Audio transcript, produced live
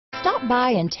Stop by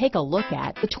and take a look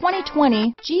at the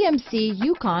 2020 GMC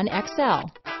Yukon XL.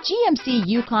 GMC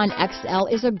Yukon XL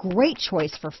is a great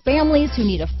choice for families who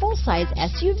need a full-size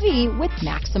SUV with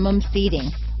maximum seating.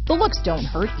 The looks don't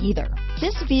hurt either.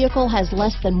 This vehicle has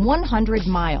less than 100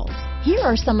 miles. Here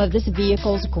are some of this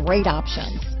vehicle's great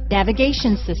options: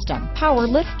 navigation system, power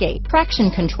liftgate, traction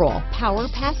control, power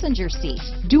passenger seat,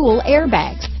 dual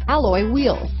airbags, alloy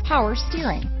wheels, power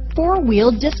steering,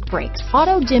 four-wheel disc brakes,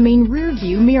 auto-dimming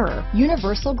rear-view mirror,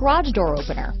 universal garage door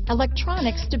opener,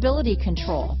 electronic stability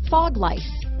control, fog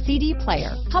lights, CD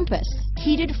player, compass,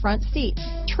 heated front seats,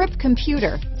 trip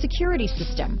computer, security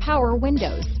system, power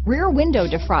windows, rear window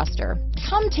defroster.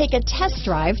 Come take a test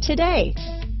drive today.